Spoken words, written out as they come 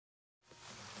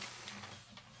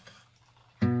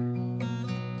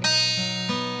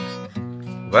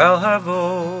Well, have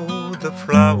all the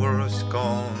flowers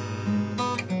gone?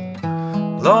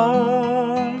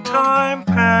 Long time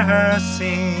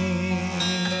passing.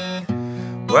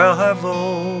 Well, have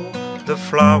all the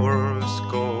flowers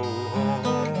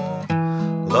gone?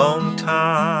 Long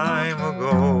time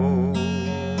ago.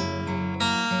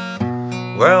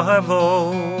 Well, have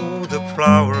all the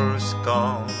flowers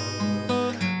gone?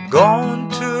 Gone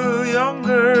to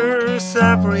youngers,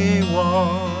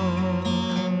 everyone.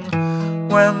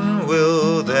 When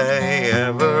will they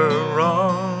ever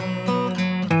run?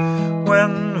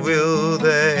 When will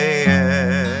they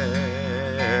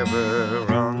ever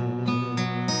run?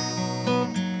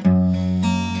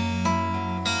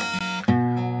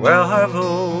 Well, have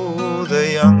all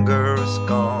the youngers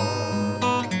gone?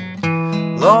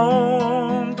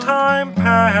 Long time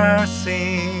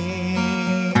passing.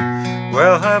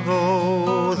 Well, have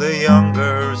all the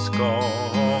youngers gone?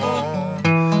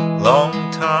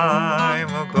 Long time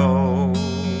ago.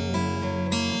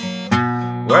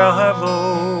 Where have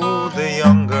all the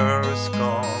youngers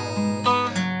gone?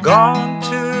 Gone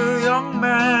to young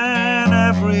men,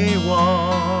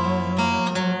 everyone.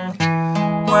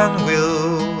 When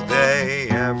will they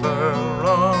ever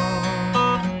run?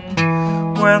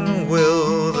 When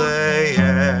will they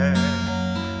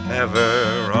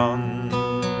ever run?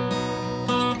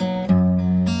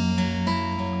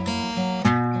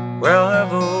 Where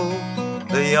have all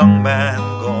the young men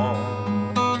gone?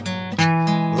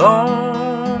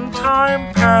 Long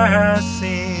time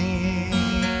passing.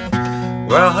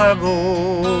 Where have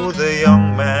all the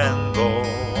young men gone?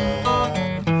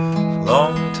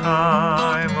 Long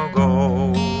time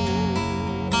ago.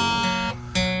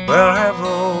 Where have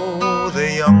all the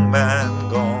young men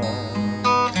gone?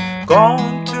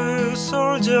 Gone to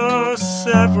soldiers,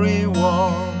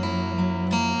 everyone.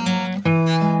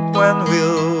 When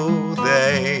will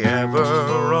they ever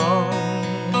run?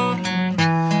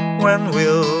 When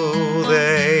will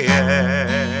they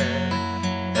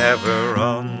ever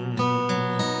run?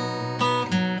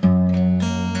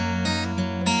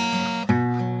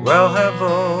 Well, have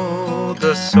all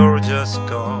the soldiers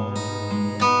gone?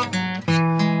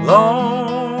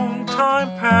 Long time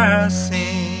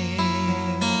passing.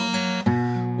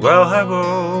 Well, have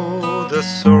all the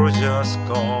soldiers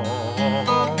gone?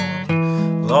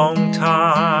 Long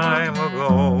time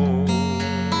ago.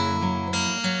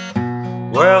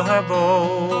 Where have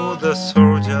all the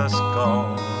soldiers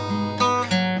gone?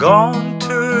 Gone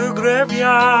to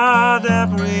graveyard,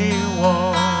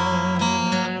 everyone.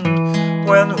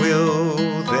 When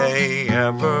will they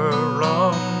ever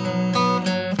run?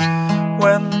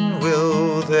 When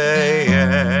will they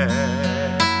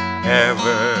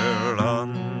ever run?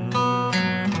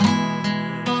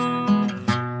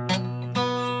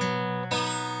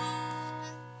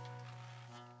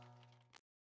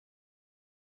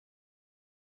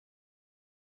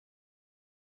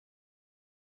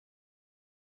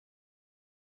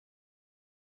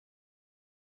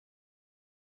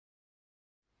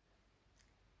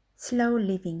 Slow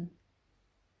living.